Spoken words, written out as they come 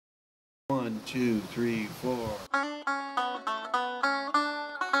1, 2, 3, 4.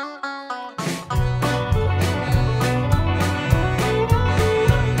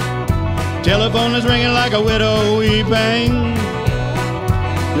 Telephone is ringing like a widow weeping.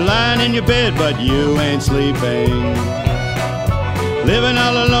 You're lying in your bed, but you ain't sleeping. Living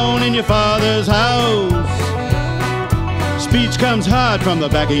all alone in your father's house. Speech comes hard from the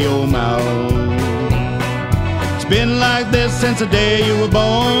back of your mouth. It's been like this since the day you were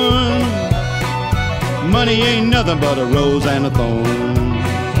born. Money ain't nothing but a rose and a thorn.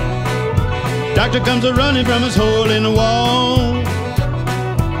 Doctor comes a-running from his hole in the wall,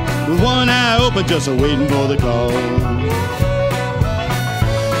 with one eye open just a-waiting for the call.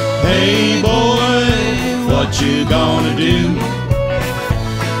 Hey boy, what you gonna do?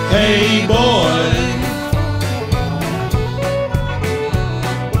 Hey boy,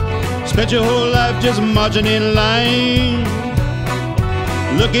 spent your whole life just marching in line.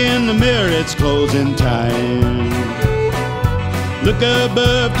 Look in the mirror, it's closing time. Look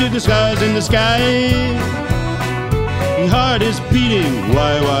above to the stars in the sky. Your heart is beating,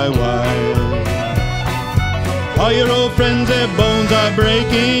 why? All your old friends, their bones are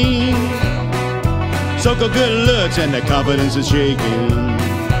breaking. So-called good looks and their confidence is shaking.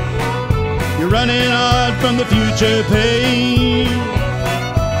 You're running hard from the future pain.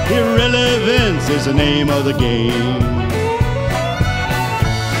 Irrelevance is the name of the game.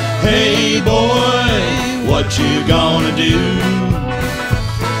 Hey boy, what you gonna do?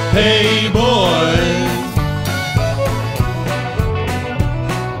 Hey boy,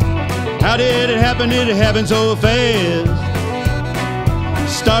 how did it happen? Did it happen so fast?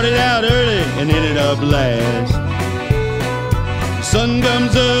 Started out early and ended up last. Sun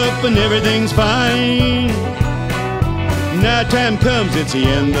comes up and everything's fine. Night time comes, it's the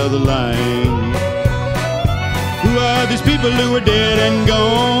end of the line. Who are these people who are dead and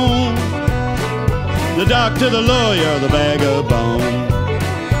gone? The doctor, the lawyer, the vagabond.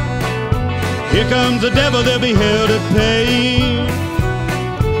 Here comes the devil, they'll be held to pay.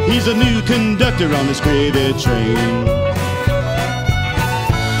 He's a new conductor on this crazy train.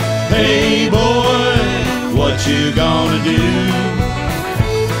 Hey boy, what you gonna do?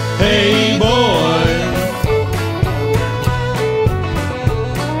 Hey boy,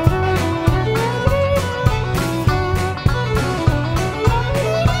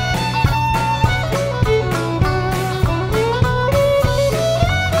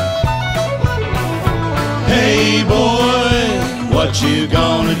 hey boy, what you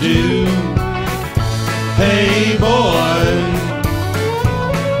gonna do? Hey boy,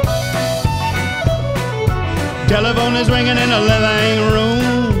 telephone is ringing in a living room.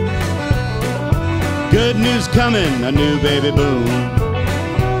 Good news coming, a new baby boom.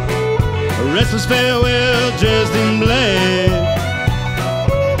 A restless farewell dressed in black.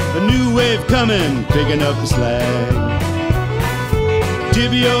 A new wave coming, picking up the slack.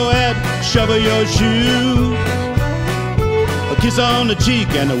 Tip your hat, shovel your shoe. A kiss on the cheek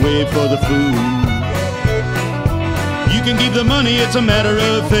and a wait for the food. You can keep the money, it's a matter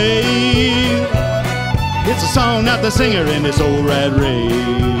of faith. It's a song, not the singer in this old rat race.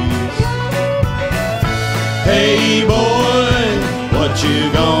 Hey boy, what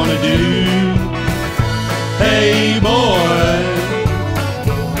you gonna do? Hey boy,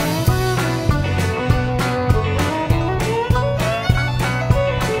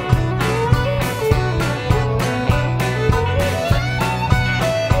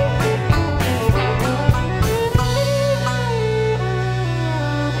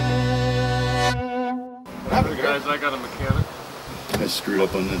 Guys, I got a mechanic. I screwed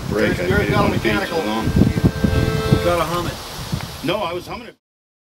up on the brake. I didn't want to be too long. You gotta hum it. No, I was humming it.